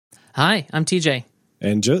Hi, I'm TJ.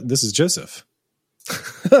 And this is Joseph.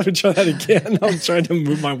 Let me try that again. I'm trying to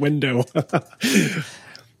move my window.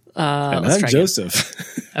 And I'm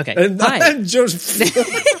Joseph. Okay. And Hi. I'm Joseph.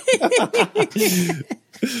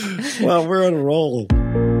 Well, we're on a roll.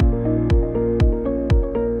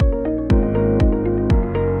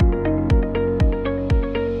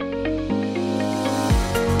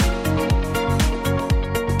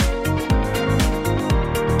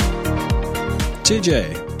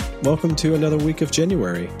 TJ, welcome to another week of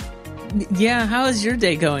January. Yeah, how is your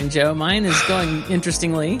day going, Joe? Mine is going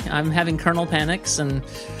interestingly. I'm having kernel panics and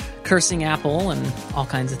cursing Apple and all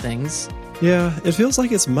kinds of things. Yeah, it feels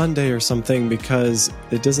like it's Monday or something because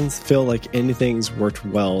it doesn't feel like anything's worked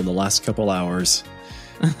well in the last couple hours.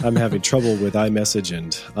 I'm having trouble with iMessage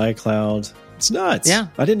and iCloud. It's nuts. Yeah.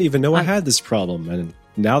 I didn't even know I had this problem. And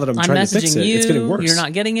now that I'm trying to fix it, it's getting worse. You're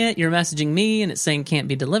not getting it. You're messaging me and it's saying can't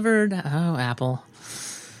be delivered. Oh, Apple.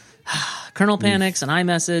 Kernel panics and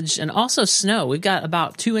iMessage and also snow. We've got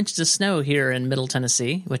about 2 inches of snow here in Middle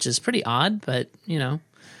Tennessee, which is pretty odd, but you know,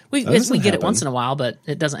 we get it once in a while, but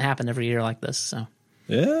it doesn't happen every year like this. So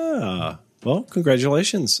yeah, well,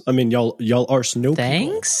 congratulations. I mean, y'all are snow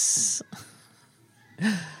Thanks.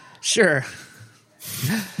 People. Sure.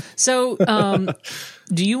 So,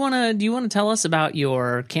 do you want to tell us about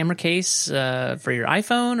your camera case for your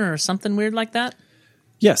iPhone or something weird like that?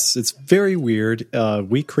 Yes, it's very weird.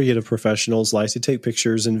 We creative professionals like to take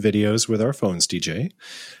pictures and videos with our phones, DJ.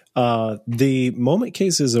 The Moment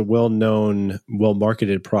Case is a well-known,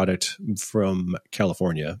 well-marketed product from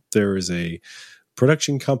California. There is a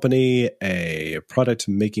production company, a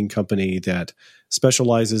product-making company that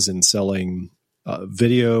specializes in selling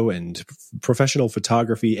video and professional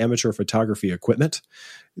photography, amateur photography equipment.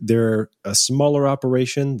 They're a smaller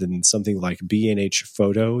operation than something like B&H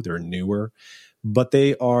Photo. They're newer. But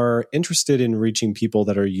they are interested in reaching people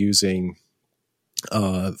that are using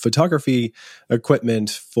photography equipment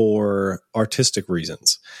for artistic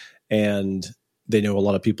reasons. And they know a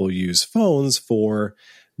lot of people use phones for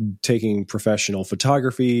taking professional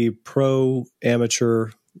photography, pro, amateur,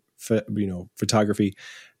 photography.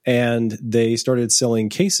 And they started selling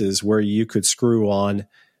cases where you could screw on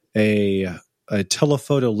a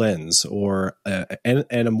telephoto lens or an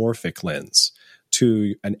anamorphic lens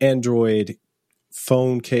to an Android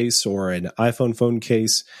phone case or an iPhone phone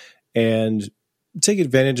case and take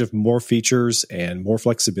advantage of more features and more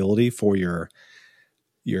flexibility for your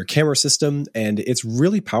camera system. And it's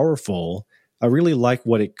really powerful. I really like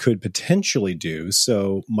what it could potentially do.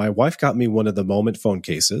 So my wife got me one of the Moment phone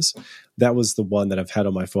cases. That was the one that I've had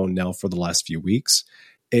on my phone now for the last few weeks.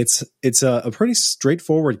 It's a pretty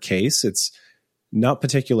straightforward case. It's not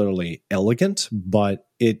particularly elegant, but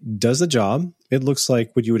it does the job. It looks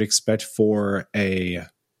like what you would expect for a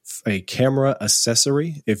camera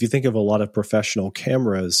accessory. If you think of a lot of professional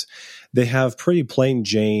cameras, they have pretty plain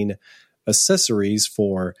Jane accessories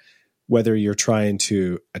for whether you're trying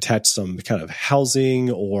to attach some kind of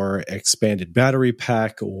housing or expanded battery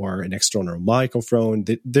pack or an external microphone.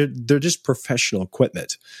 They're just professional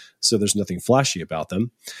equipment. So there's nothing flashy about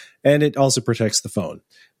them. And it also protects the phone.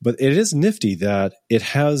 But it is nifty that it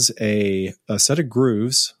has a set of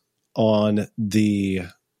grooves on the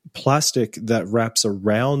plastic that wraps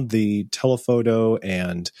around the telephoto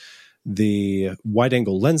and the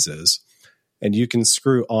wide-angle lenses. And you can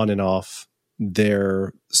screw on and off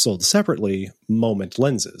their sold separately Moment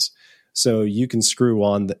lenses. So you can screw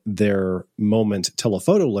on their Moment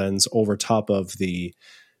telephoto lens over top of the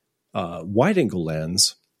wide-angle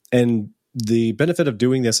lens. And the benefit of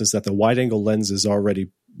doing this is that the wide-angle lens is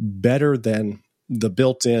already better than the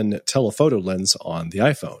built-in telephoto lens on the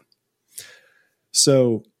iPhone.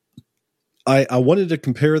 So I wanted to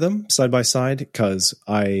compare them side by side because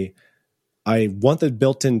I want the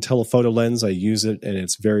built-in telephoto lens. I use it, and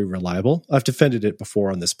it's very reliable. I've defended it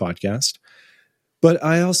before on this podcast. But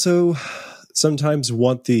I also sometimes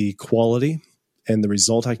want the quality and the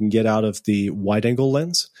result I can get out of the wide-angle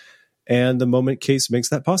lens, and the Moment Case makes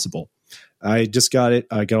that possible. I just got it.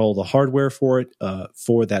 I got all the hardware for it,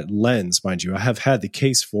 for that lens, mind you. I have had the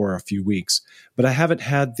case for a few weeks, but I haven't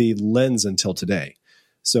had the lens until today.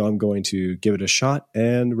 So I'm going to give it a shot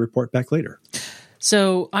and report back later.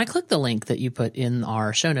 So I clicked the link that you put in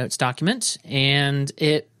our show notes document, and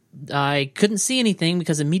I couldn't see anything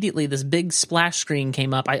because immediately this big splash screen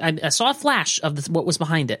came up. I saw a flash of what was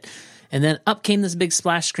behind it. And then up came this big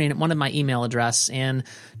splash screen at one of my email address, and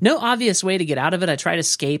no obvious way to get out of it. I tried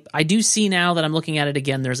escape. I do see now that I'm looking at it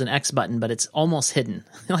again, there's an X button, but it's almost hidden.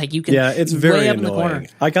 Like you can, it's very way up annoying. In the corner.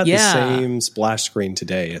 I got the same splash screen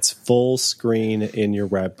today. It's full screen in your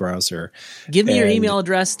web browser. Give me your email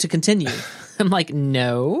address to continue. I'm like,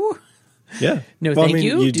 no. Yeah. No, thank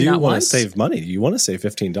you. You do not want to save money. You want to save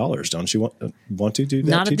 $15, don't you? Want to do that?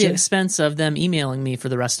 Not at TJ? the expense of them emailing me for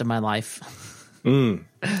the rest of my life.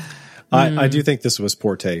 I do think this was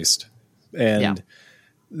poor taste, and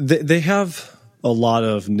they have a lot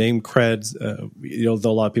of name creds. A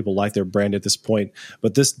lot of people like their brand at this point,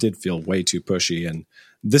 but this did feel way too pushy, and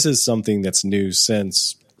this is something that's new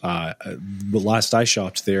since the last I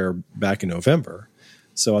shopped there back in November.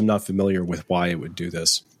 So I'm not familiar with why it would do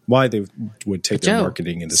this. Why they would take their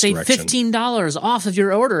marketing in this direction. Save $15 off of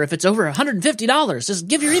your order if it's over $150. Just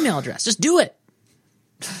give your email address. Just do it.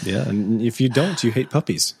 Yeah, and if you don't, you hate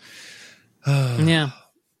puppies. Yeah.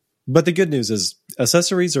 But the good news is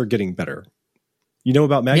accessories are getting better. You know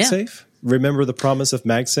about MagSafe? Remember the promise of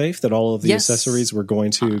MagSafe that all of the accessories were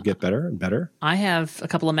going to get better and better? I have a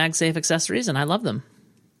couple of MagSafe accessories, and I love them.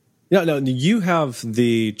 Yeah, no, you have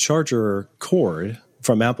the charger cord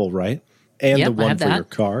from Apple, right? And the one for your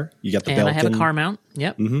car. You got the belt. And I have a car mount.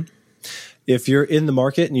 Yep. Mm-hmm. If you're in the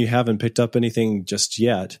market and you haven't picked up anything just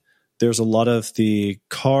yet, there's a lot of the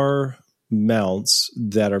car mounts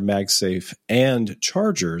that are MagSafe and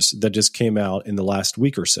chargers that just came out in the last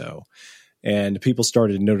week or so. And people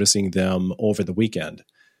started noticing them over the weekend.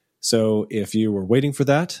 So if you were waiting for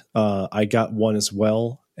that, I got one as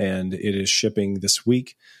well, and it is shipping this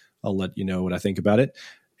week. I'll let you know what I think about it.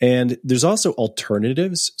 And there's also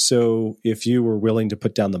alternatives. So if you were willing to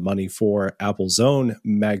put down the money for Apple's own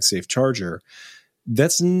MagSafe charger,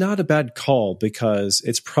 that's not a bad call because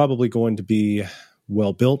it's probably going to be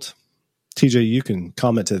well built. TJ, you can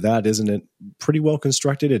comment to that. Isn't it pretty well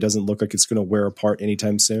constructed? It doesn't look like it's going to wear apart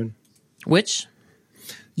anytime soon. Which?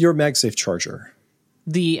 Your MagSafe charger.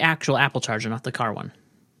 The actual Apple charger, not the car one.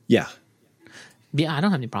 Yeah. Yeah, I don't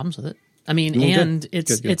have any problems with it. I mean, and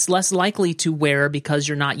it's less likely to wear because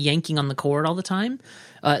you're not yanking on the cord all the time,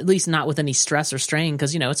 at least not with any stress or strain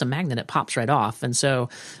because, it's a magnet. It pops right off. And so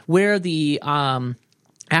where the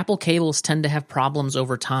Apple cables tend to have problems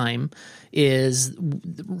over time is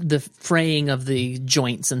the fraying of the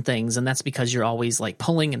joints and things. And that's because you're always like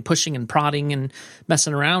pulling and pushing and prodding and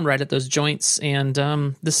messing around right at those joints. And I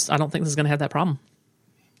don't think this is going to have that problem.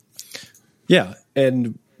 Yeah.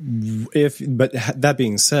 And but that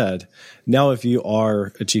being said, now if you are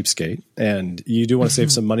a cheapskate and you do want to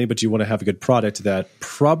save some money, but you want to have a good product that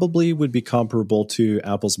probably would be comparable to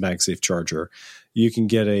Apple's MagSafe charger, you can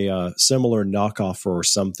get a similar knockoff for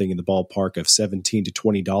something in the ballpark of $17 to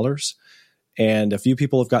 $20. And a few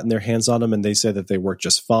people have gotten their hands on them and they say that they work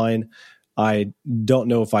just fine. I don't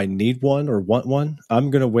know if I need one or want one. I'm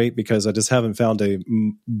going to wait because I just haven't found a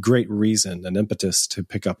great reason, an impetus to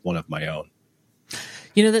pick up one of my own.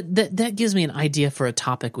 That gives me an idea for a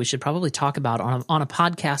topic we should probably talk about on a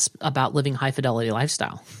podcast about living high fidelity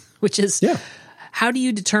lifestyle, which is how do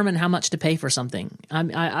you determine how much to pay for something?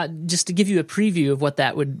 I just to give you a preview of what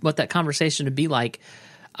that conversation would be like.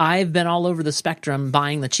 I've been all over the spectrum,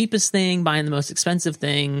 buying the cheapest thing, buying the most expensive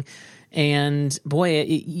thing, and boy,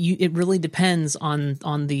 it really depends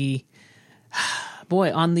on the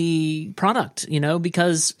product,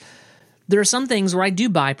 because there are some things where I do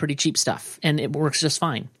buy pretty cheap stuff and it works just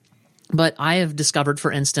fine. But I have discovered, for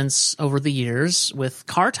instance, over the years with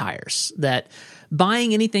car tires that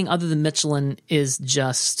buying anything other than Michelin is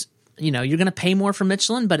just, you're going to pay more for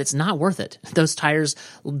Michelin, but it's not worth it. Those tires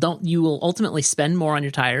you will ultimately spend more on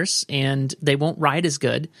your tires and they won't ride as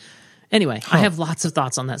good. Anyway, I have lots of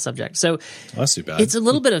thoughts on that subject. So that's too bad. It's a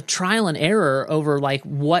little bit of trial and error over like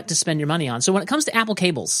what to spend your money on. So when it comes to Apple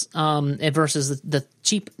cables versus the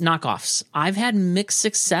cheap knockoffs, I've had mixed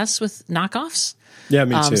success with knockoffs. Yeah,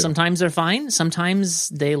 me too. Sometimes they're fine. Sometimes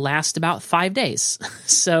they last about 5 days.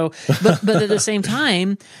 So, but at the same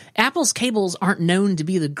time, Apple's cables aren't known to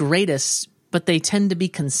be the greatest, but they tend to be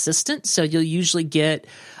consistent. So you'll usually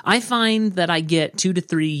I find that I get 2 to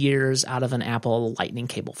 3 years out of an Apple Lightning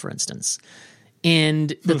cable, for instance.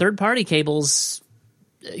 And the third-party cables,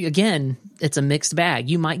 again, it's a mixed bag.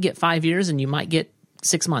 You might get 5 years and you might get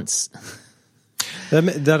 6 months.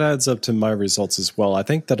 That adds up to my results as well. I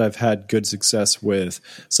think that I've had good success with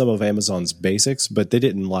some of Amazon's basics, but they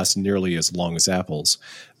didn't last nearly as long as Apple's.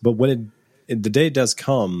 But when the day does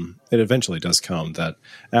come, it eventually does come, that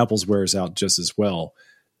Apple's wears out just as well.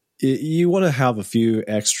 You want to have a few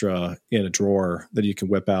extra in a drawer that you can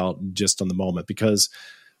whip out just on the moment, because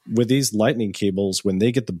with these Lightning cables, when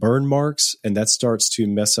they get the burn marks and that starts to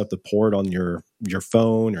mess up the port on your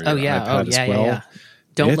phone or your iPad as well. Yeah.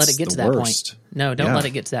 Don't let it get to that point. No, don't let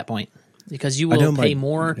it get to that point, because you will pay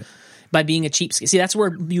more by being a cheapskate. See, that's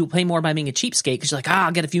where you will pay more by being a cheapskate, because you're like,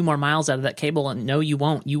 I'll get a few more miles out of that cable. And no, you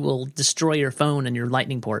won't. You will destroy your phone and your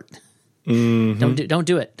Lightning port. Mm-hmm. Don't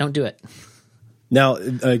do it. Don't do it. Now,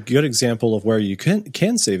 a good example of where you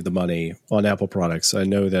can save the money on Apple products. I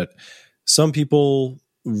know that some people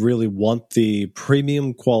really want the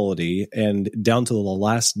premium quality and down to the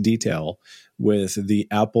last detail with the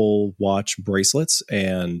Apple Watch bracelets.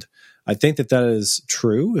 And I think that is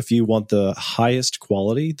true. If you want the highest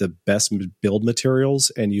quality, the best build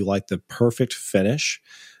materials, and you like the perfect finish,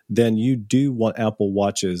 then you do want Apple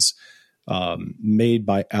Watches made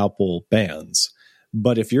by Apple bands.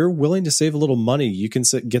 But if you're willing to save a little money, you can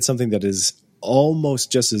get something that is almost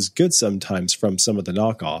just as good sometimes from some of the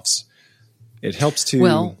knockoffs. It helps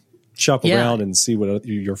to shop around and see what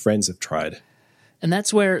your friends have tried. And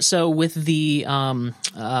that's where, so with the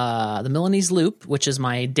Milanese Loop, which is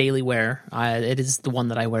my daily wear, it is the one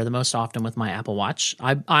that I wear the most often with my Apple Watch.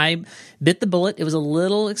 I bit the bullet. It was a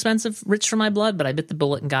little expensive, rich for my blood, but I bit the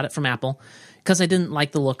bullet and got it from Apple because I didn't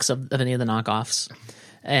like the looks of any of the knockoffs.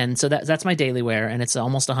 And so that's my daily wear, and it's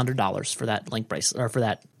almost $100 for that link bracelet or for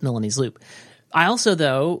that Milanese Loop. I also,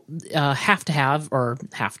 though, I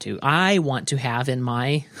want to have in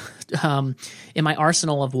my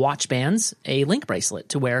arsenal of watch bands a link bracelet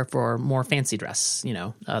to wear for more fancy dress,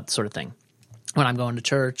 sort of thing, when I'm going to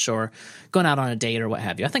church or going out on a date or what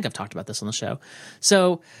have you. I think I've talked about this on the show.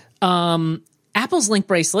 So Apple's link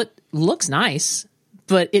bracelet looks nice,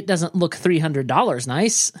 but it doesn't look $300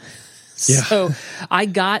 nice. Yeah. So I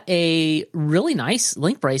got a really nice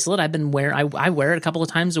link bracelet. I wear it a couple of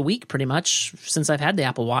times a week pretty much since I've had the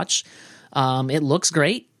Apple Watch. It looks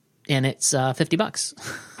great, and it's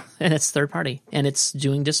 $50, and it's third party, and it's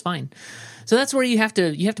doing just fine. So that's where you have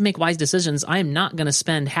to make wise decisions. I am not going to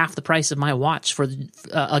spend half the price of my watch for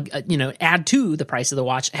add to the price of the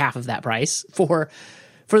watch half of that price for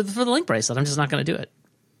the link bracelet. I'm just not going to do it.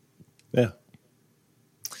 Yeah.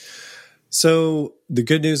 So the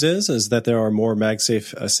good news is that there are more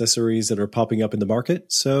MagSafe accessories that are popping up in the market.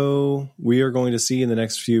 So we are going to see in the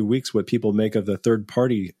next few weeks what people make of the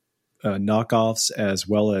third-party knockoffs, as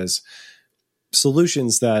well as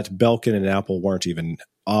solutions that Belkin and Apple weren't even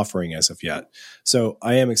offering as of yet. So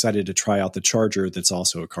I am excited to try out the charger that's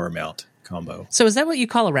also a car mount combo. So is that what you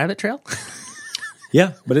call a rabbit trail?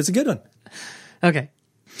 Yeah, but it's a good one. Okay.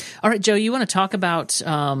 All right, Joe, you want to talk about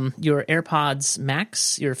your AirPods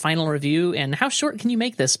Max, your final review, and how short can you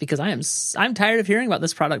make this? Because I'm tired of hearing about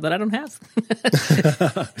this product that I don't have.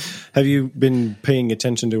 Have you been paying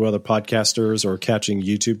attention to other podcasters or catching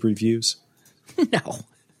YouTube reviews? No.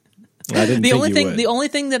 I didn't think you would. The only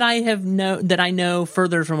thing that I know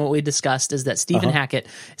further from what we discussed is that Stephen Hackett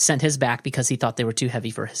sent his back because he thought they were too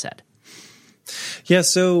heavy for his head. Yeah,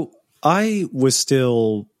 so I was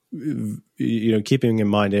still keeping in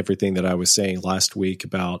mind everything that I was saying last week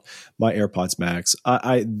about my AirPods Max.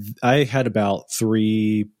 I had about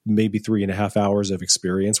 3, maybe 3.5 hours of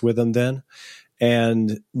experience with them then.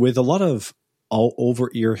 And with a lot of all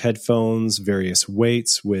over-ear headphones, various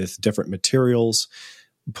weights with different materials,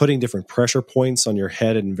 putting different pressure points on your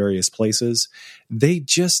head in various places, they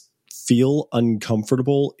just feel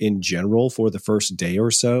uncomfortable in general for the first day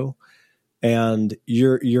or so. And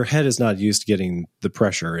your head is not used to getting the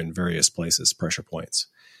pressure in various places, pressure points.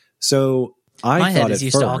 So my head is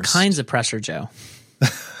used to all kinds of pressure, Joe.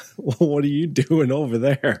 What are you doing over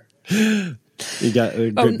there? You got a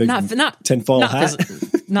big tinfoil hat?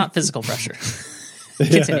 Not physical pressure.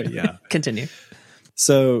 Continue. Yeah. Continue.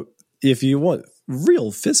 So if you want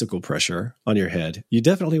real physical pressure on your head, you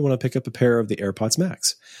definitely want to pick up a pair of the AirPods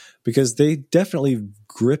Max because they definitely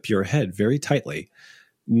grip your head very tightly.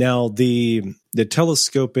 Now, the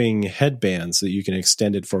telescoping headbands that you can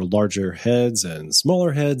extend it for larger heads and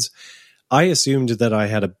smaller heads, I assumed that I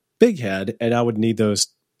had a big head and I would need those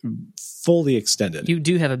fully extended. You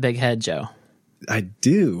do have a big head, Joe. I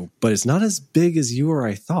do, but it's not as big as you or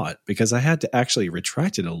I thought because I had to actually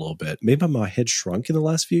retract it a little bit. Maybe my head shrunk in the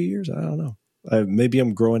last few years. I don't know. Maybe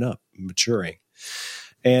I'm growing up, maturing.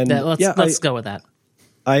 And let's go with that.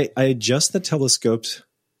 I adjust the telescoped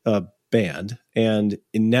band, and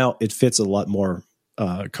now it fits a lot more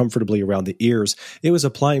comfortably around the ears. It was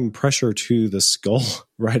applying pressure to the skull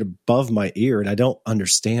right above my ear, and I don't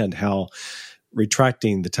understand how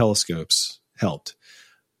retracting the telescopes helped.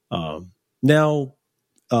 Now,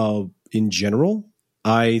 in general,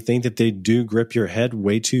 I think that they do grip your head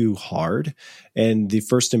way too hard, and the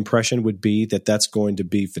first impression would be that that's going to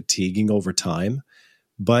be fatiguing over time,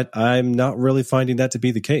 but I'm not really finding that to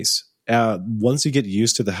be the case. Once you get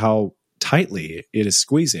used to how tightly it is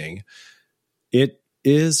squeezing, it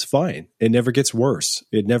is fine. It never gets worse.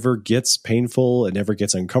 It never gets painful. It never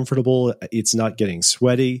gets uncomfortable. It's not getting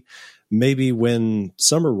sweaty. Maybe when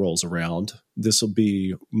summer rolls around, this will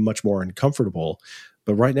be much more uncomfortable,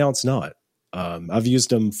 but right now it's not. I've used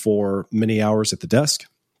them for many hours at the desk.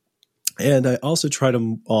 And I also tried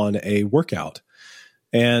them on a workout.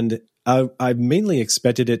 And I mainly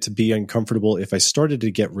expected it to be uncomfortable if I started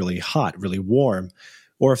to get really hot, really warm,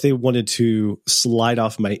 or if they wanted to slide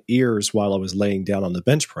off my ears while I was laying down on the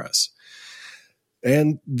bench press.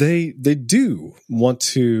 And they do want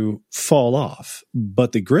to fall off,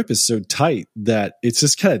 but the grip is so tight that it's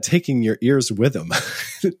just kind of taking your ears with them.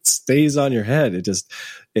 It stays on your head.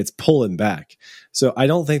 It's pulling back. So I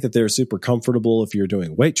don't think that they're super comfortable if you're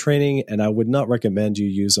doing weight training, and I would not recommend you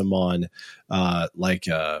use them on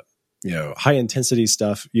high intensity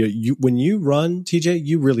stuff. When you run, TJ,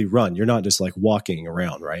 you really run. You're not just like walking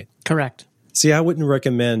around, right? Correct. See, I wouldn't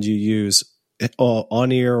recommend you use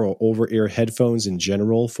on-ear or over-ear headphones in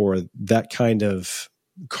general for that kind of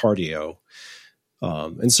cardio.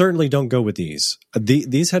 And certainly don't go with these.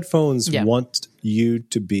 These headphones want you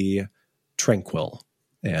to be tranquil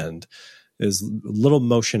and as little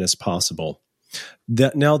motion as possible.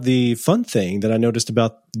 Now, the fun thing that I noticed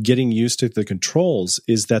about getting used to the controls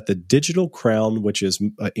is that the digital crown, which is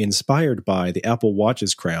inspired by the Apple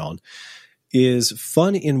Watch's crown, is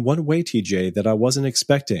fun in one way, TJ, that I wasn't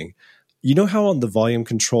expecting. You know how on the volume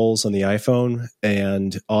controls on the iPhone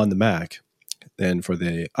and on the Mac, and for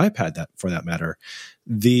the iPad, that for that matter,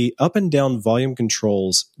 the up and down volume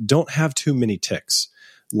controls don't have too many ticks.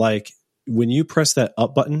 Like when you press that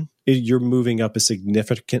up button, you're moving up a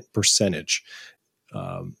significant percentage.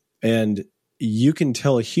 And you can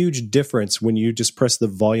tell a huge difference when you just press the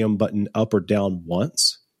volume button up or down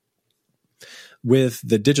once. With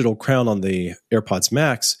the digital crown on the AirPods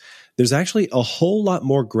Max, there's actually a whole lot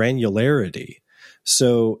more granularity.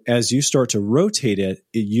 So as you start to rotate it,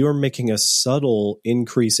 you're making a subtle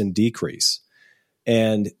increase and decrease.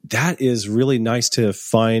 And that is really nice to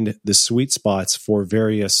find the sweet spots for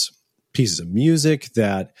various pieces of music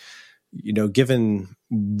that, given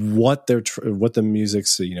what the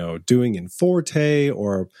music's, doing in forte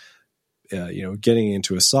or, getting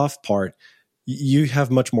into a soft part, you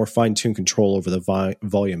have much more fine-tuned control over the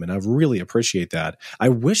volume, and I really appreciate that. I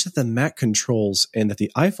wish that the Mac controls and that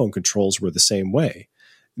the iPhone controls were the same way,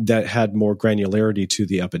 that had more granularity to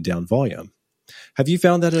the up and down volume. Have you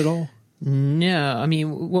found that at all? No. I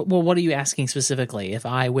mean, what are you asking specifically? If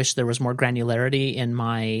I wish there was more granularity in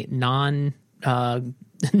my non-crown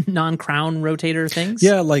rotator things?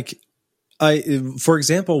 Yeah, for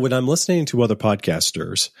example, when I'm listening to other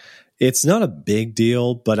podcasters, it's not a big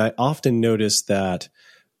deal, but I often notice that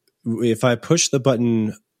if I push the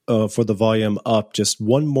button for the volume up just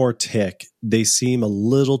one more tick, they seem a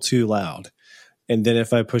little too loud. And then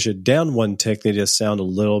if I push it down one tick, they just sound a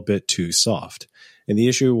little bit too soft. And the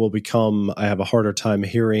issue will become I have a harder time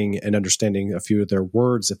hearing and understanding a few of their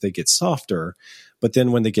words if they get softer. But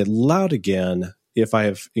then when they get loud again, if I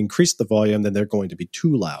have increased the volume, then they're going to be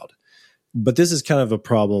too loud. But this is kind of a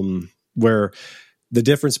problem where the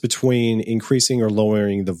difference between increasing or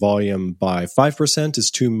lowering the volume by 5% is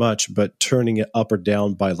too much, but turning it up or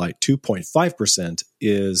down by like 2.5%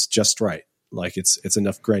 is just right. Like it's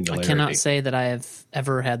enough granularity. I cannot say that I have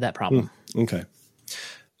ever had that problem. Okay.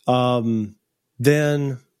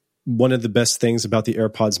 Then one of the best things about the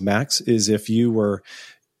AirPods Max is if you were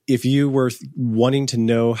wanting to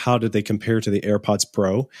know how do they compare to the AirPods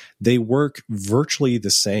Pro, they work virtually the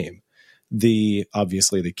same.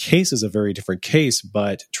 Obviously the case is a very different case,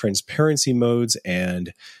 but transparency modes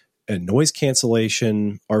and noise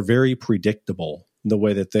cancellation are very predictable the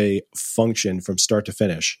way that they function from start to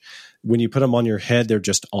finish. When you put them on your head, they're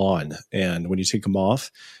just on. And when you take them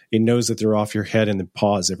off, it knows that they're off your head and then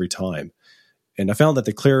pause every time. And I found that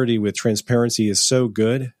the clarity with transparency is so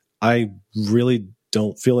good, I really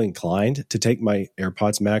don't feel inclined to take my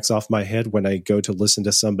AirPods Max off my head when I go to listen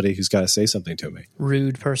to somebody who's got to say something to me.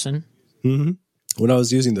 Rude person. Mm-hmm. When I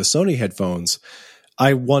was using the Sony headphones,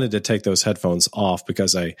 I wanted to take those headphones off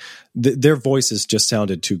because their voices just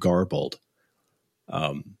sounded too garbled.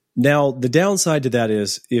 Now, the downside to that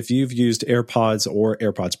is if you've used AirPods or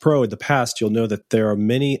AirPods Pro in the past, you'll know that there are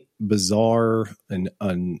many bizarre and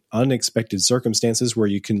unexpected circumstances where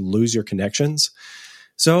you can lose your connections.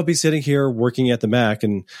 So I'll be sitting here working at the Mac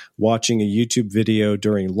and watching a YouTube video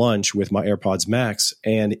during lunch with my AirPods Max,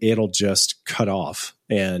 and it'll just cut off.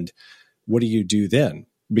 And what do you do then?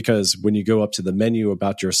 Because when you go up to the menu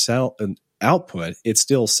about your sound output, it's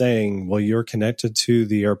still saying, well, you're connected to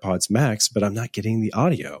the AirPods Max, but I'm not getting the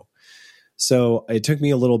audio. So it took me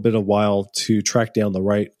a little bit of while to track down the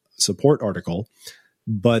right support article.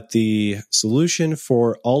 But the solution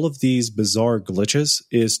for all of these bizarre glitches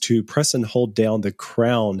is to press and hold down the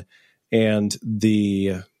crown and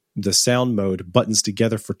the sound mode buttons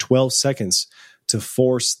together for 12 seconds to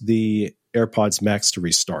force the AirPods Max to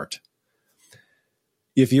restart.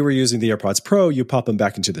 If you were using the AirPods Pro, you pop them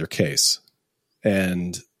back into their case.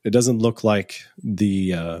 And it doesn't look like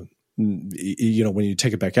when you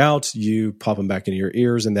take it back out, you pop them back into your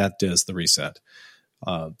ears and that does the reset.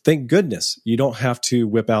 Thank goodness you don't have to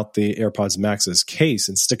whip out the AirPods Max's case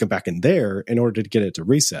and stick them back in there in order to get it to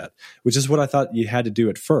reset, which is what I thought you had to do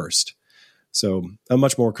at first. So I'm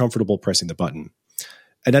much more comfortable pressing the button.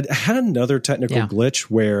 And I had another technical glitch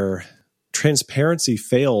where transparency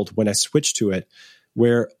failed when I switched to it,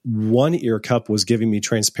 where one ear cup was giving me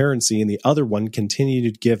transparency and the other one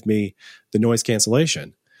continued to give me the noise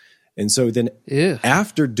cancellation. And so then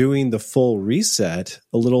after doing the full reset,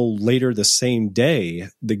 a little later the same day,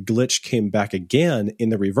 the glitch came back again in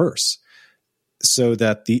the reverse, so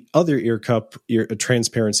that the other ear cup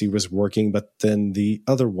transparency was working, but then the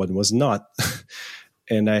other one was not.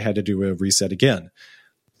 And I had to do a reset again.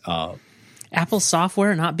 Apple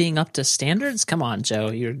software not being up to standards? Come on, Joe.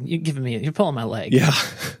 You're pulling my leg. Yeah.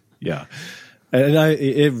 Yeah. And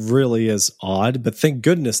it really is odd, but thank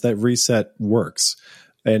goodness that reset works.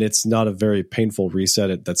 And it's not a very painful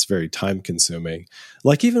reset that's very time consuming.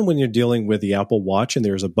 Like even when you're dealing with the Apple Watch and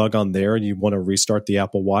there's a bug on there and you want to restart the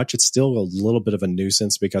Apple Watch, it's still a little bit of a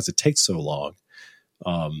nuisance because it takes so long.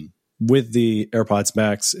 With the AirPods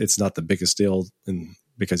Max, it's not the biggest deal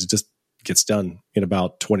because it just gets done in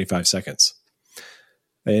about 25 seconds.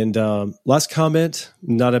 And last comment,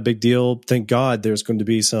 not a big deal. Thank God there's going to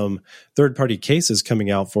be some third-party cases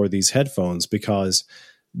coming out for these headphones because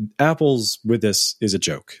Apple's with this is a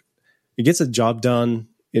joke. It gets a job done.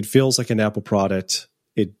 It feels like an Apple product.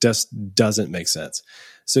 It just doesn't make sense.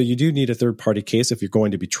 So you do need a third-party case if you're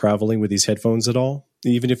going to be traveling with these headphones at all.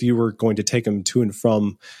 Even if you were going to take them to and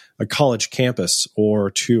from a college campus or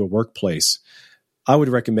to a workplace, I would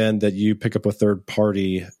recommend that you pick up a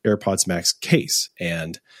third-party AirPods Max case.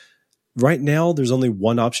 And right now, there's only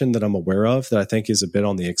one option that I'm aware of that I think is a bit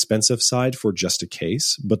on the expensive side for just a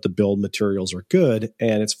case, but the build materials are good,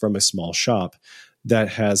 and it's from a small shop that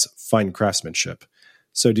has fine craftsmanship.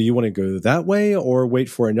 So do you want to go that way or wait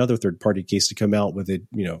for another third-party case to come out with a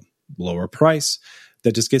lower price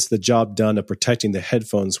that just gets the job done of protecting the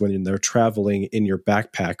headphones when they're traveling in your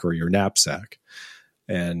backpack or your knapsack?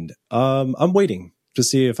 And I'm waiting to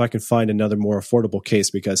see if I can find another more affordable case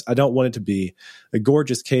because I don't want it to be a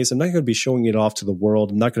gorgeous case. I'm not going to be showing it off to the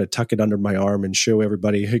world. I'm not going to tuck it under my arm and show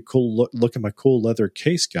everybody, hey, cool, look at my cool leather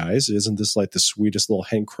case, guys. Isn't this like the sweetest little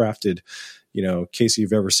handcrafted, case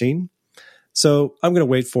you've ever seen? So I'm going to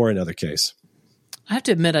wait for another case. I have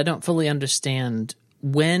to admit, I don't fully understand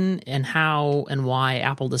when and how and why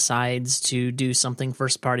Apple decides to do something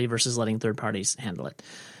first party versus letting third parties handle it.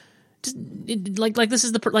 Like this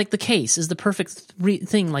is the case is the perfect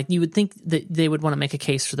thing. Like you would think that they would want to make a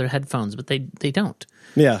case for their headphones, but they don't.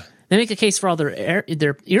 Yeah, they make a case for all their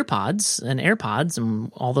earpods and AirPods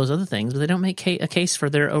and all those other things, but they don't make a case for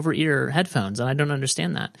their over ear headphones, and I don't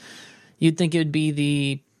understand that. You'd think it would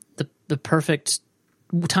be the perfect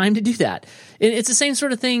time to do that. It's the same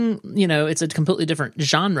sort of thing. It's a completely different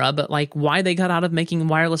genre, but like why they got out of making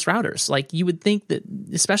wireless routers. Like you would think that,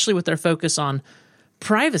 especially with their focus on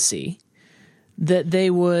privacy, that they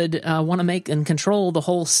would want to make and control the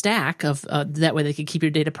whole stack of that way they could keep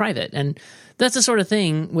your data private. And that's the sort of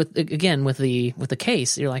thing with the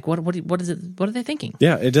case. You're like, what is it? What are they thinking?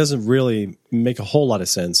 Yeah, it doesn't really make a whole lot of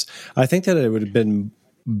sense. I think that it would have been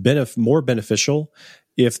more beneficial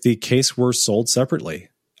if the case were sold separately.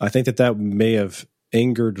 I think that may have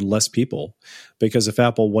angered less people, because if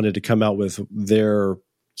Apple wanted to come out with their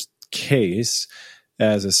case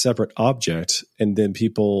as a separate object, and then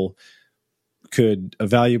people could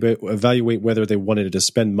evaluate whether they wanted to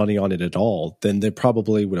spend money on it at all, then they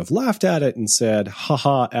probably would have laughed at it and said,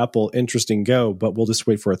 haha, Apple, interesting, go, but we'll just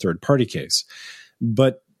wait for a third-party case.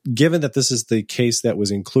 But given that this is the case that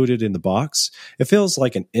was included in the box, it feels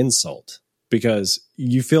like an insult, because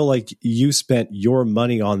you feel like you spent your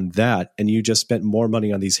money on that and you just spent more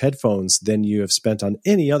money on these headphones than you have spent on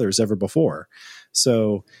any others ever before.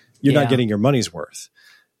 So you're not getting your money's worth.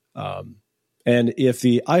 And if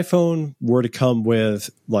the iPhone were to come with,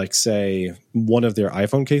 like, say, one of their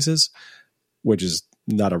iPhone cases, which is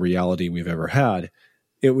not a reality we've ever had,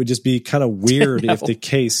 it would just be kind of weird if the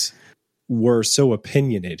case were so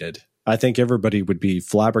opinionated. I think everybody would be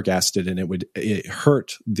flabbergasted, and it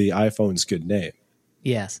hurt the iPhone's good name.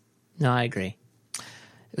 Yes. No, I agree.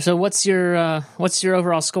 So what's your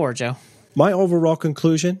overall score, Joe? My overall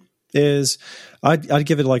conclusion is I'd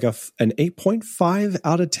give it like an 8.5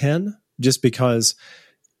 out of 10, just because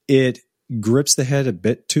it grips the head a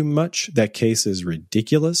bit too much. That case is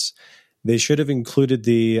ridiculous. They should have included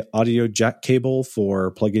the audio jack cable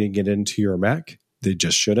for plugging it into your Mac. They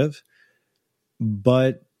just should have.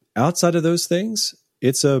 But outside of those things,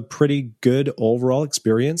 it's a pretty good overall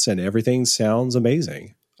experience and everything sounds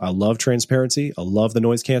amazing. I love transparency. I love the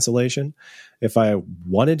noise cancellation. If I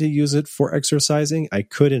wanted to use it for exercising, I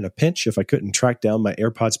could in a pinch if I couldn't track down my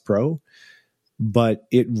AirPods Pro. But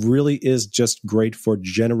it really is just great for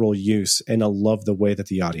general use, and I love the way that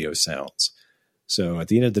the audio sounds. So at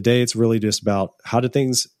the end of the day, it's really just about how do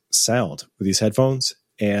things sound with these headphones,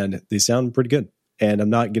 and they sound pretty good. And I'm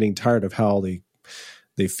not getting tired of how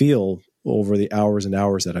they feel over the hours and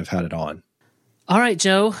hours that I've had it on. All right,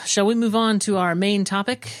 Joe, shall we move on to our main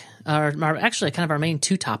topic? Actually, kind of our main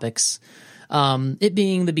two topics. It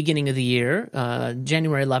being the beginning of the year,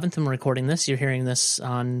 January 11th, and we're recording this. You're hearing this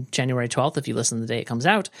on January 12th if you listen the day it comes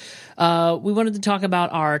out. We wanted to talk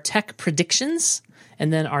about our tech predictions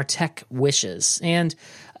and then our tech wishes. And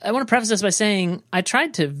I want to preface this by saying I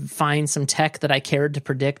tried to find some tech that I cared to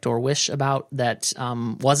predict or wish about that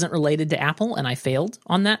wasn't related to Apple, and I failed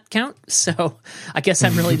on that count. So I guess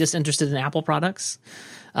I'm really just interested in Apple products.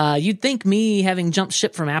 You'd think me having jumped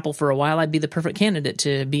ship from Apple for a while, I'd be the perfect candidate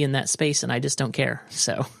to be in that space, and I just don't care.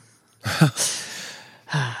 So,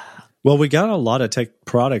 well, we got a lot of tech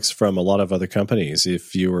products from a lot of other companies.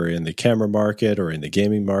 If you were in the camera market or in the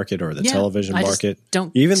gaming market or the television market,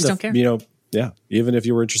 don't care. Even if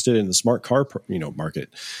you were interested in the smart car, market,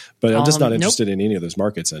 but I'm just not interested in any of those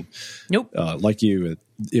markets. And like you,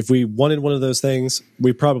 if we wanted one of those things,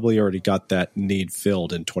 we probably already got that need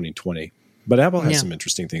filled in 2020. But Apple has some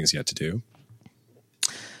interesting things yet to do.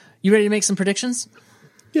 You ready to make some predictions?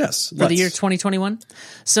 Yes. For the year 2021?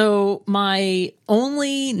 So my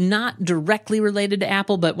only not directly related to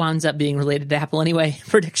Apple, but winds up being related to Apple anyway,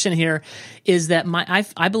 prediction here is that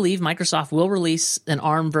I believe Microsoft will release an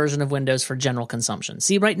ARM version of Windows for general consumption.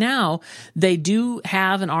 See, right now, they do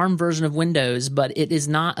have an ARM version of Windows, but it is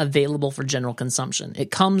not available for general consumption.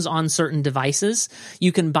 It comes on certain devices.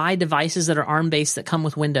 You can buy devices that are ARM-based that come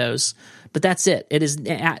with Windows, but that's it. It is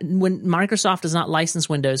when Microsoft does not license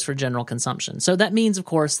Windows for general consumption. So that means, of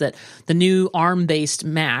course, that the new ARM-based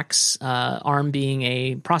Macs, ARM being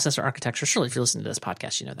a processor architecture, surely if you're listening to this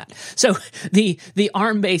podcast, you know that. So the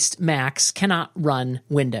ARM-based Macs cannot run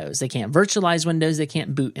Windows. They can't virtualize Windows. They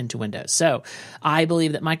can't boot into Windows. So I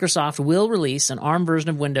believe that Microsoft will release an ARM version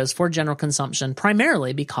of Windows for general consumption,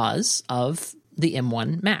 primarily because of the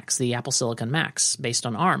M1 Macs, the Apple Silicon Macs based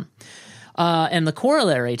on ARM. And the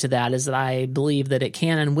corollary to that is that I believe that it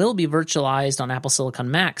can and will be virtualized on Apple Silicon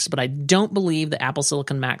Macs, but I don't believe that Apple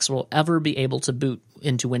Silicon Macs will ever be able to boot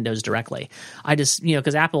into Windows directly. I just,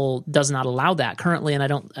 because Apple does not allow that currently, and I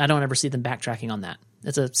don't ever see them backtracking on that.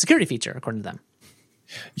 It's a security feature, according to them.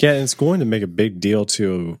 Yeah, and it's going to make a big deal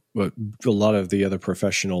to a lot of the other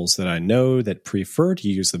professionals that I know that prefer to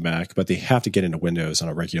use the Mac, but they have to get into Windows on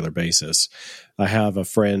a regular basis. I have a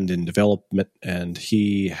friend in development, and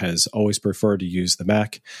he has always preferred to use the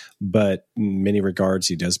Mac, but in many regards,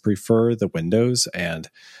 he does prefer the Windows. And,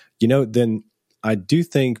 then I do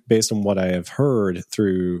think, based on what I have heard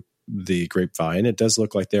through the grapevine, it does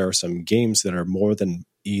look like there are some games that are more than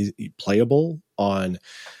playable on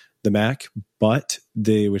the Mac, but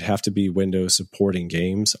they would have to be Windows supporting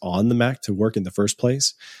games on the Mac to work in the first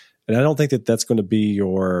place. And I don't think that that's going to be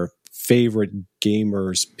your favorite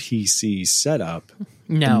gamer's PC setup.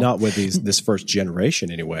 No. Not with this first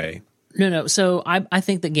generation anyway. No. So I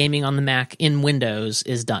think that gaming on the Mac in Windows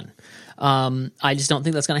is done. I just don't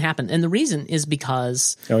think that's going to happen. And the reason is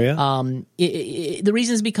because the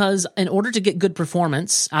reason is because in order to get good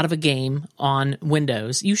performance out of a game on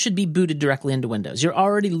Windows, you should be booted directly into Windows. You're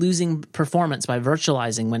already losing performance by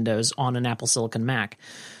virtualizing Windows on an Apple Silicon Mac.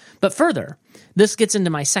 But further, this gets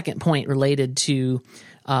into my second point related to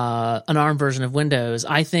an ARM version of Windows.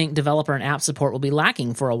 I think developer and app support will be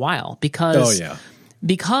lacking for a while because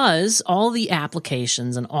all the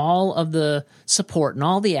applications and all of the support and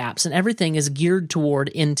all the apps and everything is geared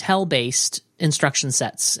toward Intel-based instruction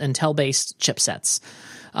sets, Intel-based chipsets.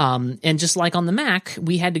 And just like on the Mac,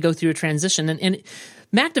 we had to go through a transition. And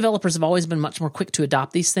Mac developers have always been much more quick to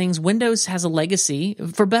adopt these things. Windows has a legacy,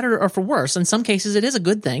 for better or for worse. In some cases, it is a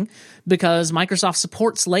good thing because Microsoft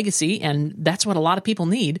supports legacy, and that's what a lot of people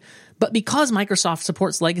need. But because Microsoft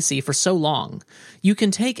supports legacy for so long, you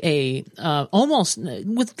can take almost,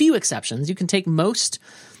 with few exceptions, you can take most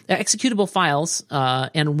executable files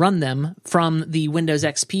and run them from the Windows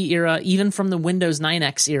XP era, even from the Windows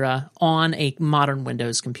 9X era on a modern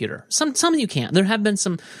Windows computer. Some you can't. There have been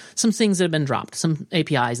some things that have been dropped, some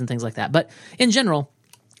APIs and things like that. But in general,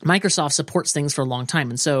 Microsoft supports things for a long time.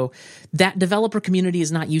 And so that developer community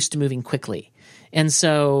is not used to moving quickly. And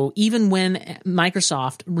so even when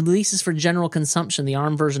Microsoft releases for general consumption the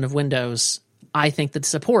ARM version of Windows, I think that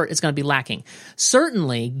support is going to be lacking.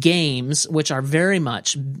 Certainly games, which are very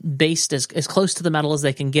much based as close to the metal as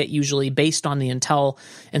they can get, usually based on the Intel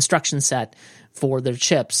instruction set for their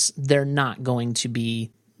chips, they're not going to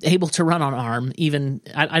be able to run on ARM, even,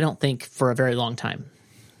 I don't think, for a very long time.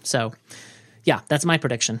 So, yeah, that's my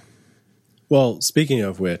prediction. Well, speaking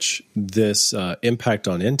of which, this impact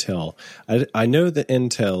on Intel, I know that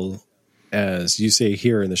Intel, as you say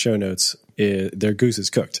here in the show notes, their goose is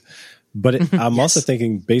cooked. But I'm also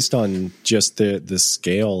thinking, based on just the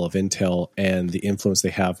scale of Intel and the influence they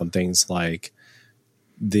have on things like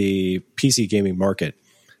the PC gaming market,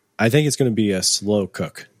 I think it's going to be a slow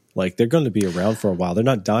cook. Like, they're going to be around for a while. They're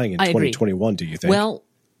not dying in 2021, do you think? Well,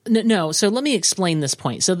 no. So let me explain this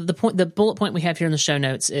point. So the bullet point we have here in the show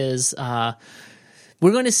notes is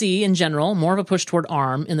we're going to see, in general, more of a push toward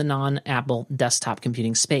ARM in the non-Apple desktop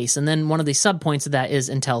computing space. And then one of the subpoints of that is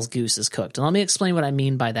Intel's goose is cooked. And let me explain what I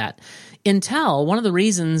mean by that. Intel, one of the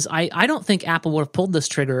reasons I don't think Apple would have pulled this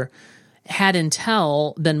trigger had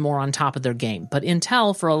Intel been more on top of their game. But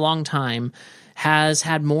Intel, for a long time, has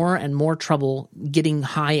had more and more trouble getting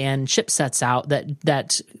high-end chipsets out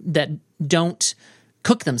that don't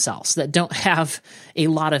cook themselves, that don't have a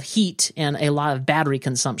lot of heat and a lot of battery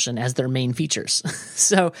consumption as their main features.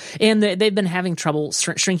 So, and they've been having trouble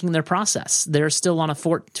shrinking their process. They're still on a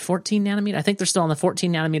 14 nanometer. I think they're still on the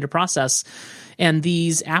 14 nanometer process. And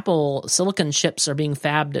these Apple silicon chips are being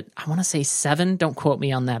fabbed at, I want to say 7. Don't quote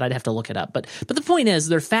me on that. I'd have to look it up. But the point is,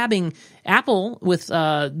 they're fabbing, Apple with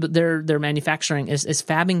their manufacturing is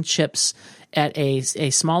fabbing chips at a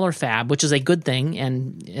smaller fab, which is a good thing,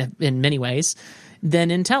 and in many ways, than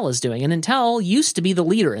Intel is doing. And Intel used to be the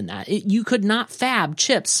leader in that. You could not fab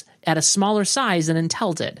chips at a smaller size than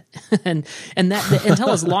Intel did. and Intel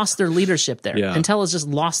has lost their leadership there. Yeah. Intel has just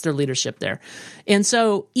lost their leadership there. And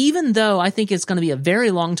so even though I think it's going to be a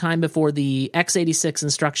very long time before the x86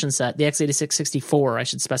 instruction set, the x86-64, I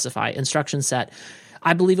should specify, instruction set,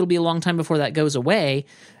 I believe it'll be a long time before that goes away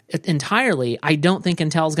entirely. I don't think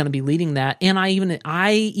Intel is going to be leading that. And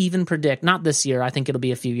I even predict, not this year, I think it'll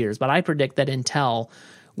be a few years, but I predict that Intel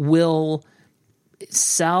will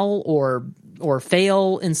sell or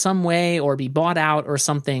fail in some way or be bought out or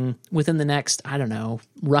something within the next, I don't know,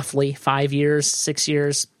 roughly 5 years, 6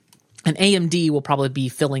 years. And AMD will probably be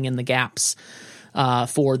filling in the gaps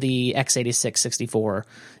for the x86-64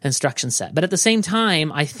 instruction set. But at the same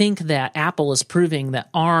time, I think that Apple is proving that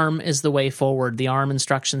ARM is the way forward, the ARM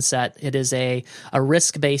instruction set. It is a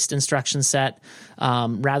RISC-based instruction set,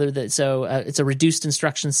 it's a reduced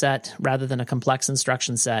instruction set rather than a complex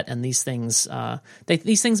instruction set. And these things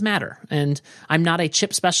matter. And I'm not a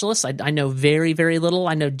chip specialist. I know very, very little.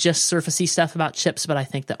 I know just surfacey stuff about chips, but I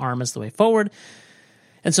think that ARM is the way forward.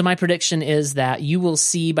 And so my prediction is that you will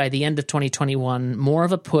see by the end of 2021 more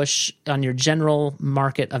of a push on your general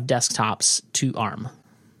market of desktops to ARM.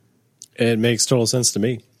 It makes total sense to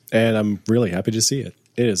me, and I'm really happy to see it.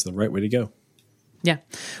 It is the right way to go. Yeah.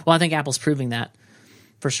 Well, I think Apple's proving that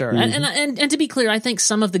for sure. Mm-hmm. And to be clear, I think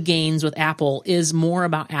some of the gains with Apple is more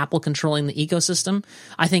about Apple controlling the ecosystem.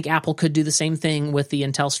 I think Apple could do the same thing with the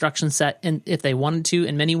Intel instruction set, and if they wanted to,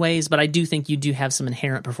 in many ways. But I do think you do have some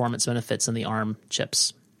inherent performance benefits in the ARM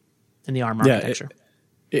chips, in the ARM architecture.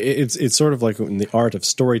 It's sort of like in the art of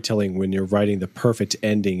storytelling, when you're writing the perfect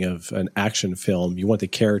ending of an action film, you want the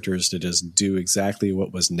characters to just do exactly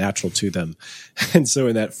what was natural to them. And so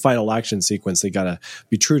in that final action sequence, they got to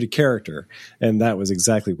be true to character. And that was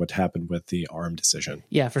exactly what happened with the ARM decision.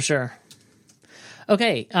 Yeah, for sure.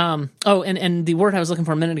 Okay. And the word I was looking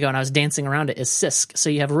for a minute ago, and I was dancing around it, is CISC. So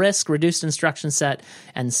you have RISC, reduced instruction set,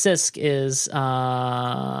 and CISC is,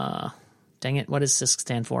 dang it, what does CISC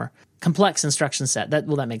stand for? Complex instruction set. That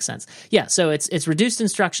makes sense. Yeah, so it's reduced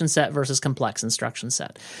instruction set versus complex instruction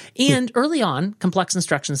set. And early on, complex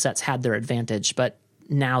instruction sets had their advantage, but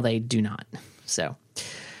now they do not. So,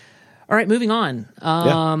 all right, moving on.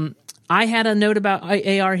 I had a note about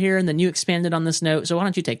AR here, and then you expanded on this note. So why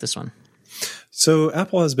don't you take this one? So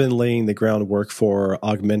Apple has been laying the groundwork for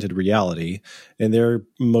augmented reality, and they're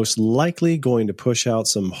most likely going to push out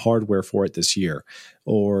some hardware for it this year,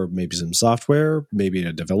 or maybe some software, maybe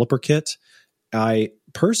a developer kit. I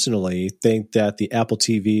personally think that the Apple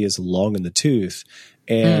TV is long in the tooth.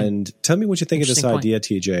 And tell me what you think of this idea,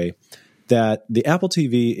 TJ, that the Apple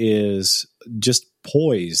TV is just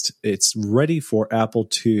poised. It's ready for Apple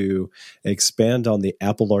to expand on the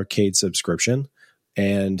Apple Arcade subscription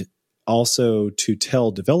and also to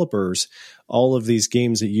tell developers all of these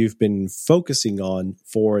games that you've been focusing on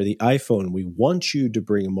for the iPhone, we want you to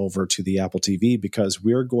bring them over to the Apple TV because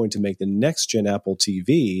we're going to make the next gen Apple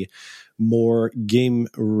TV more game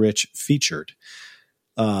rich featured.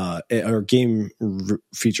 Or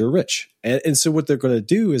feature rich. And so what they're going to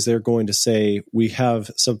do is they're going to say, we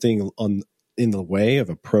have something in the way of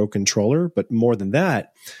a Pro controller, but more than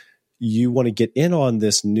that, you want to get in on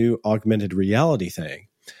this new augmented reality thing.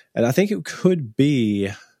 And I think it could be,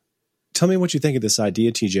 tell me what you think of this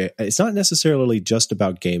idea, TJ. It's not necessarily just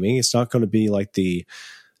about gaming. It's not going to be like the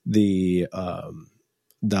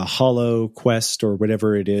Holo Quest or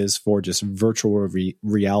whatever it is for just virtual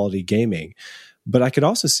reality gaming. But I could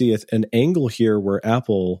also see an angle here where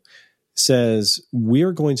Apple says,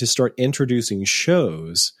 we're going to start introducing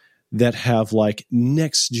shows that have like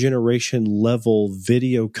next generation level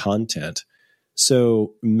video content.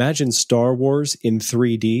 So imagine Star Wars in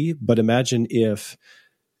 3D, but imagine if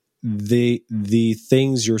the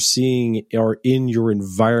things you're seeing are in your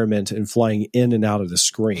environment and flying in and out of the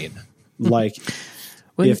screen. Like,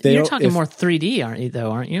 you're talking more 3D,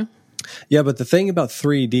 aren't you? Yeah, but the thing about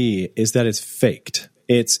 3D is that it's faked.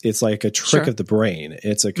 It's like a trick of the brain.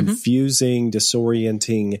 It's a confusing,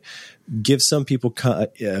 disorienting, gives some people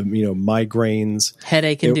migraines,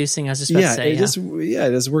 headache-inducing. I was just about to say,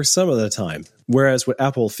 it does work some of the time. Whereas what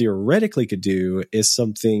Apple theoretically could do is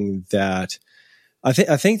something that I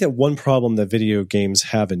think that one problem that video games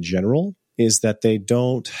have in general is that they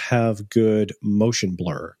don't have good motion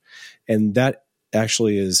blur, and that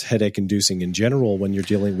actually is headache inducing in general when you're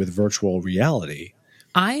dealing with virtual reality.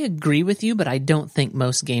 I agree with you, but I don't think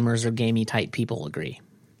most gamers or gamey type people agree.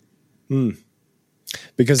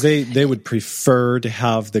 Because they would prefer to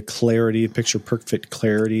have the clarity, picture perfect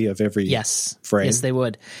clarity of every frame. Yes, they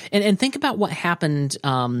would. And think about what happened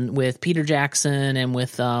with Peter Jackson and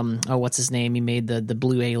with what's his name? He made the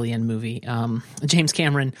Blue Alien movie, James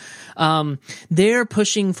Cameron. They're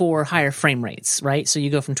pushing for higher frame rates, right? So you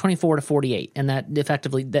go from 24 to 48, and that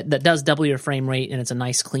effectively that does double your frame rate, and it's a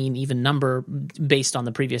nice, clean, even number based on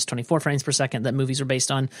the previous 24 frames per second that movies are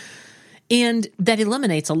based on. And that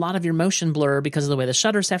eliminates a lot of your motion blur because of the way the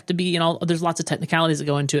shutters have to be, and all. There's lots of technicalities that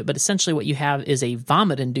go into it, but essentially what you have is a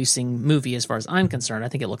vomit-inducing movie as far as I'm concerned. I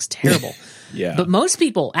think it looks terrible. Yeah. But most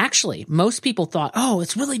people thought, oh,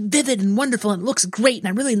 it's really vivid and wonderful and it looks great, and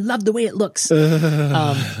I really love the way it looks.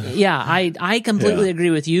 I completely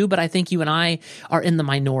agree with you, but I think you and I are in the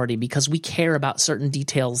minority because we care about certain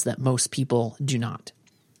details that most people do not.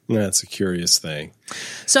 That's a curious thing.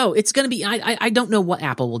 So it's going to be. I don't know what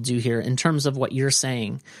Apple will do here in terms of what you're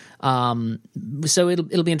saying. So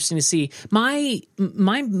it'll be interesting to see.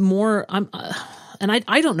 And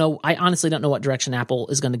I don't know. I honestly don't know what direction Apple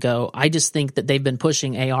is going to go. I just think that they've been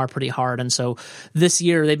pushing AR pretty hard, and so this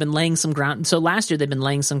year they've been laying some ground. So last year they've been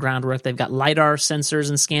laying some groundwork. They've got LiDAR sensors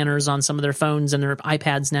and scanners on some of their phones and their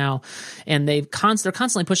iPads now, and they're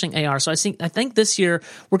constantly pushing AR. So I think this year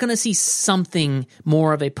we're going to see something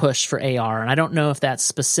more of a push for AR, and I don't know if that's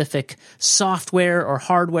specific software or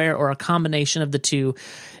hardware or a combination of the two.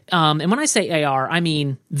 And when I say AR, I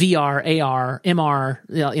mean VR, AR,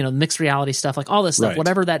 MR, mixed reality stuff, like all this stuff,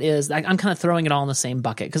 whatever that is. I'm kind of throwing it all in the same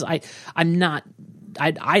bucket because I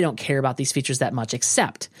don't care about these features that much,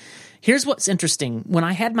 except here's what's interesting. When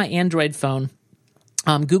I had my Android phone,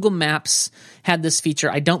 Google Maps had this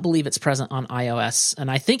feature. I don't believe it's present on iOS,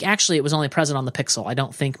 and I think actually it was only present on the Pixel. I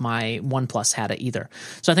don't think my OnePlus had it either.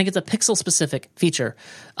 So I think it's a Pixel-specific feature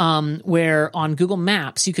where on Google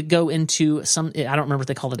Maps you could go into some, I don't remember if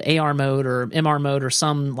they called it AR mode or MR mode or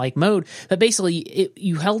some like mode, but basically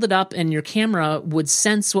you held it up and your camera would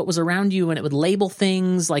sense what was around you and it would label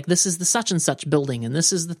things like this is the such and such building and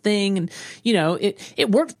this is the thing, and it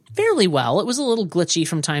worked fairly well. It was a little glitchy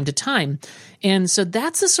from time to time. And so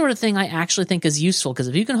that's the sort of thing I actually think is useful, because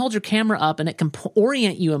if you can hold your camera up and it can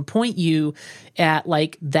orient you and point you at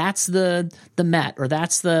like that's the Met, or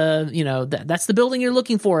that's the that's the building you're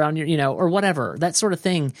looking for on your or whatever, that sort of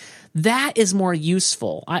thing, that is more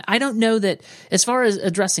useful. I don't know that as far as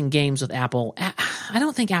addressing games with Apple, I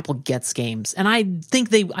don't think Apple gets games, and I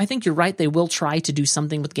think you're right, they will try to do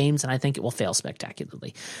something with games, and I think it will fail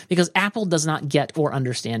spectacularly because Apple does not get or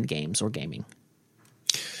understand games or gaming.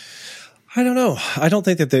 I don't know. I don't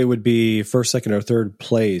think that they would be first, second, or third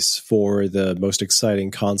place for the most exciting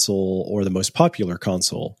console or the most popular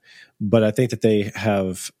console. But I think that they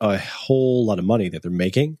have a whole lot of money that they're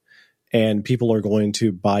making, and people are going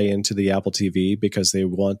to buy into the Apple TV because they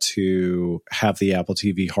want to have the Apple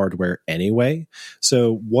TV hardware anyway.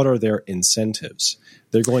 So what are their incentives?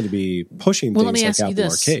 They're going to be pushing things like Apple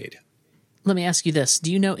Arcade. let me ask you this.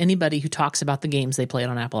 Do you know anybody who talks about the games they played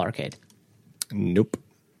on Apple Arcade? Nope.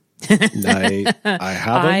 I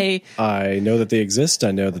haven't. I know that they exist.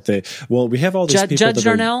 I know that we have all these people. Judge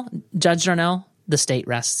Darnell, the state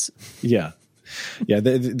rests. Yeah. Yeah.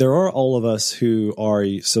 There are all of us who are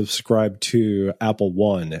subscribed to Apple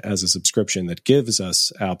One as a subscription that gives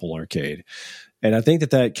us Apple Arcade. And I think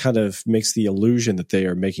that kind of makes the illusion that they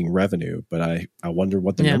are making revenue, but I wonder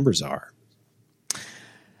what the numbers are.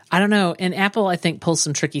 I don't know. And Apple, I think, pulls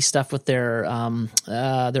some tricky stuff with their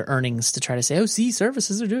earnings to try to say, "Oh, see,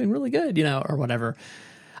 services are doing really good," or whatever.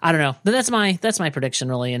 I don't know. But that's my prediction,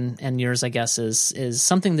 really, and yours, I guess, is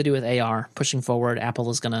something to do with AR pushing forward. Apple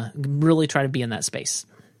is going to really try to be in that space.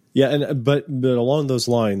 Yeah, but along those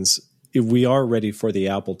lines, we are ready for the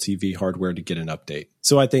Apple TV hardware to get an update.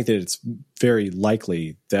 So I think that it's very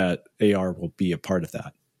likely that AR will be a part of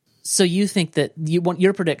that. So you think that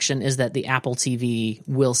your prediction is that the Apple TV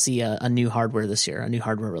will see a new hardware this year, a new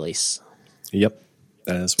hardware release? Yep,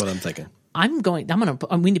 that's what I'm thinking. We need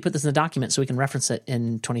to put this in the document so we can reference it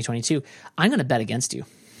in 2022. I'm going to bet against you.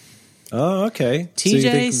 Oh, okay. TJ so you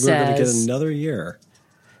think says, we're going to get another year?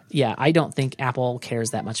 Yeah, I don't think Apple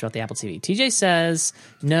cares that much about the Apple TV. TJ says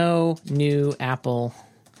no new Apple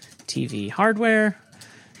TV hardware.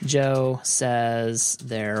 Joe says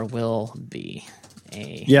there will be.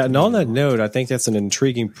 And on that note, I think that's an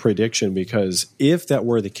intriguing prediction because if that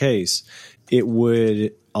were the case, it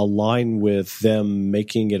would align with them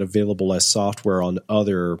making it available as software on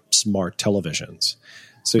other smart televisions.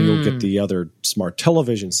 So you'll get the other smart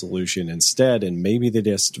television solution instead, and maybe they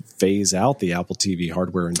just phase out the Apple TV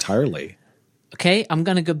hardware entirely. Okay, I'm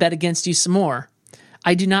going to go bet against you some more.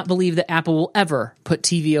 I do not believe that Apple will ever put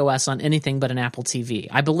tvOS on anything but an Apple TV.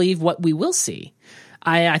 I believe what we will see.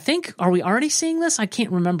 I think, are we already seeing this? I can't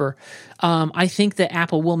remember. I think that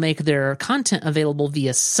Apple will make their content available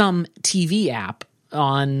via some TV app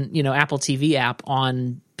on, Apple TV app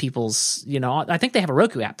on people's, I think they have a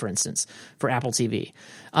Roku app, for instance, for Apple TV.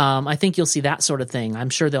 I think you'll see that sort of thing. I'm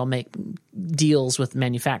sure they'll make deals with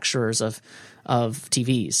manufacturers of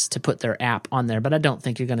TVs to put their app on there, but I don't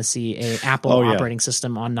think you're going to see a Apple operating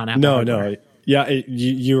system on non-Apple hardware. No. Yeah,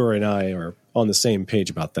 you and I are on the same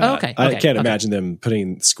page about that. Oh, okay. I can't imagine them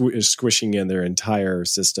putting squishing in their entire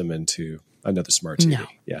system into another smart TV. No.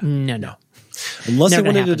 Yeah. No. Unless they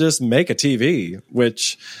wanted to just make a TV,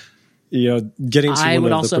 which, getting to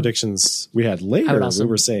one of the predictions we had later, we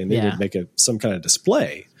were saying they would make some kind of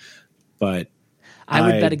display. But I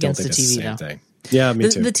would bet against the TV, though. Thing. Yeah, me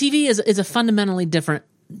too. The TV is a fundamentally different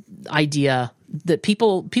idea that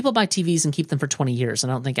people buy TVs and keep them for 20 years.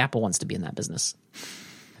 And I don't think Apple wants to be in that business.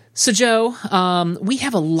 So, Joe, we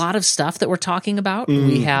have a lot of stuff that we're talking about.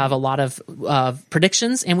 We have a lot of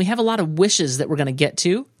predictions, and we have a lot of wishes that we're going to get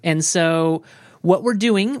to. And so what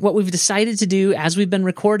we've decided to do as we've been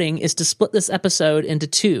recording is to split this episode into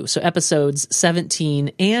two. So episodes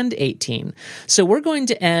 17 and 18. So we're going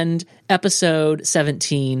to end episode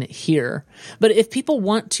 17 here. But if people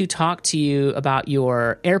want to talk to you about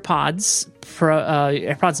your AirPods Pro,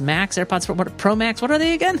 AirPods Max, AirPods Pro Max, what are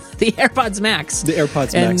they again? The AirPods Max. The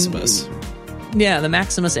AirPods Maximus. Yeah, the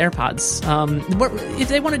Maximus AirPods. If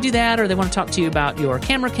they want to do that, or they want to talk to you about your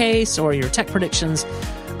camera case or your tech predictions,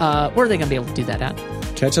 where are they going to be able to do that at?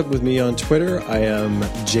 Catch up with me on Twitter. I am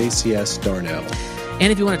JCS Darnell.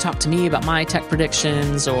 And if you want to talk to me about my tech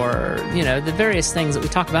predictions or, the various things that we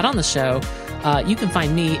talk about on the show, you can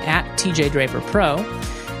find me at TJ Draper Pro.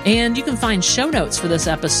 And you can find show notes for this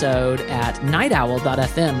episode at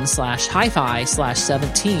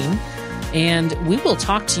nightowl.fm/hi-fi/17. And we will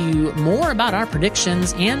talk to you more about our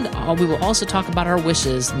predictions, and we will also talk about our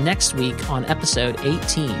wishes next week on episode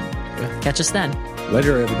 18. Catch us then.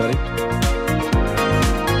 Later, everybody.